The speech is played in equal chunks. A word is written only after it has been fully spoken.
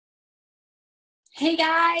Hey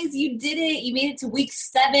guys, you did it. You made it to week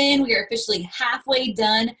 7. We are officially halfway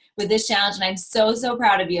done with this challenge, and I'm so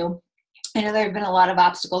proud of you. I know there have been a lot of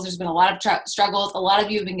obstacles. There's been a lot of struggles. A lot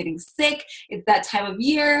of you have been getting sick. It's that time of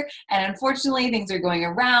year, and unfortunately, things are going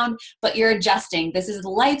around, but you're adjusting. This is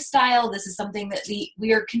lifestyle. This is something that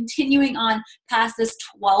we are continuing on past this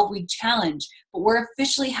 12-week challenge, but we're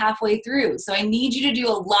officially halfway through. So I need you to do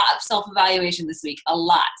a lot of self-evaluation this week, a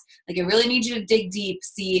lot. Like I really need you to dig deep,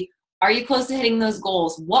 see, are you close to hitting those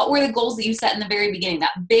goals? What were the goals that you set in the very beginning,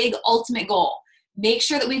 that big ultimate goal? Make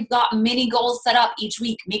sure that we've got mini goals set up each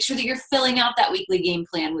week. Make sure that you're filling out that weekly game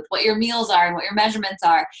plan with what your meals are and what your measurements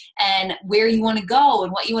are and where you want to go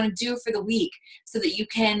and what you want to do for the week so that you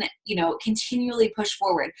can, continually push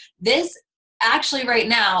forward. This actually right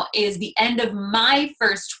now is the end of my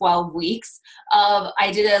first 12 weeks of, I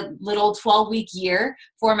did a little 12-week year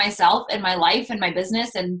for myself and my life and my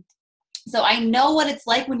business. And so I know what it's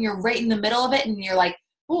like when you're right in the middle of it and you're like,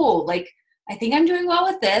 oh, like, I think I'm doing well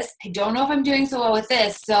with this. I don't know if I'm doing so well with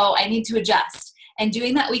this, so I need to adjust. And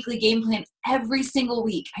doing that weekly game plan every single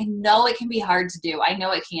week. I know it can be hard to do. I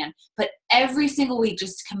know it can. But every single week,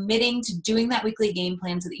 just committing to doing that weekly game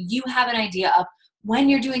plan so that you have an idea of when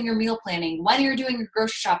you're doing your meal planning, when you're doing your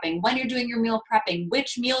grocery shopping, when you're doing your meal prepping,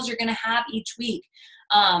 which meals you're going to have each week.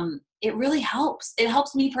 It really helps. It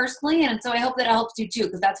helps me personally, and so I hope that it helps you too,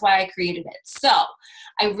 because that's why I created it. So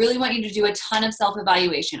I really want you to do a ton of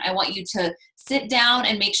self-evaluation. I want you to sit down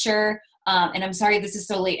and make sure, and I'm sorry this is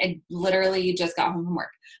so late. I literally just got home from work.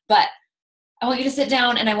 But I want you to sit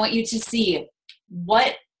down and I want you to see,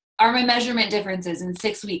 what are my measurement differences in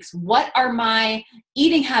 6 weeks? What are my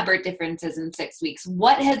eating habit differences in 6 weeks?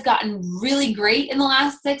 What has gotten really great in the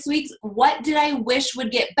last 6 weeks? What did I wish would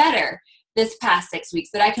get better this past 6 weeks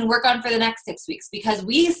that I can work on for the next 6 weeks? Because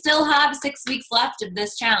we still have 6 weeks left of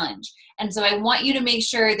this challenge. And so I want you to make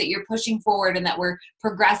sure that you're pushing forward and that we're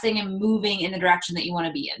progressing and moving in the direction that you want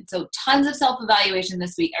to be in. So tons of self-evaluation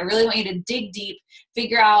this week. I really want you to dig deep,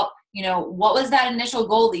 figure out, what was that initial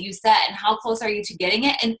goal that you set and how close are you to getting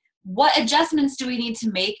it? And what adjustments do we need to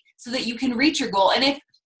make so that you can reach your goal? And if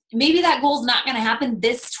maybe that goal is not going to happen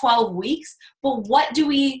this 12 weeks, but what do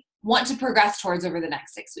we want to progress towards over the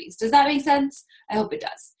next 6 weeks? Does that make sense? I hope it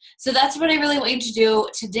does. So that's what I really want you to do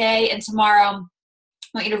today and tomorrow.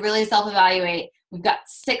 I want you to really self-evaluate. We've got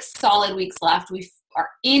 6 solid weeks left. We are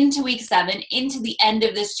into week 7, into the end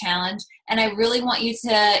of this challenge. And I really want you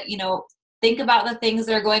to, think about the things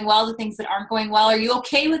that are going well, the things that aren't going well. Are you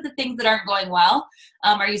okay with the things that aren't going well?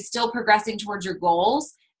 Are you still progressing towards your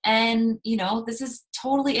goals? And, this is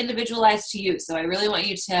totally individualized to you. So I really want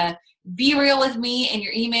you to be real with me in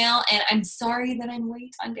your email. And I'm sorry that I'm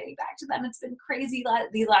late on getting back to them. It's been crazy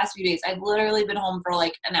these last few days. I've literally been home for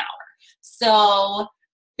like an hour. So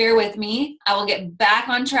bear with me. I will get back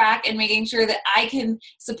on track and making sure that I can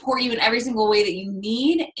support you in every single way that you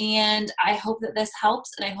need. And I hope that this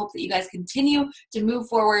helps. And I hope that you guys continue to move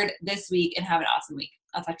forward this week and have an awesome week.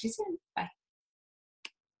 I'll talk to you soon. Bye.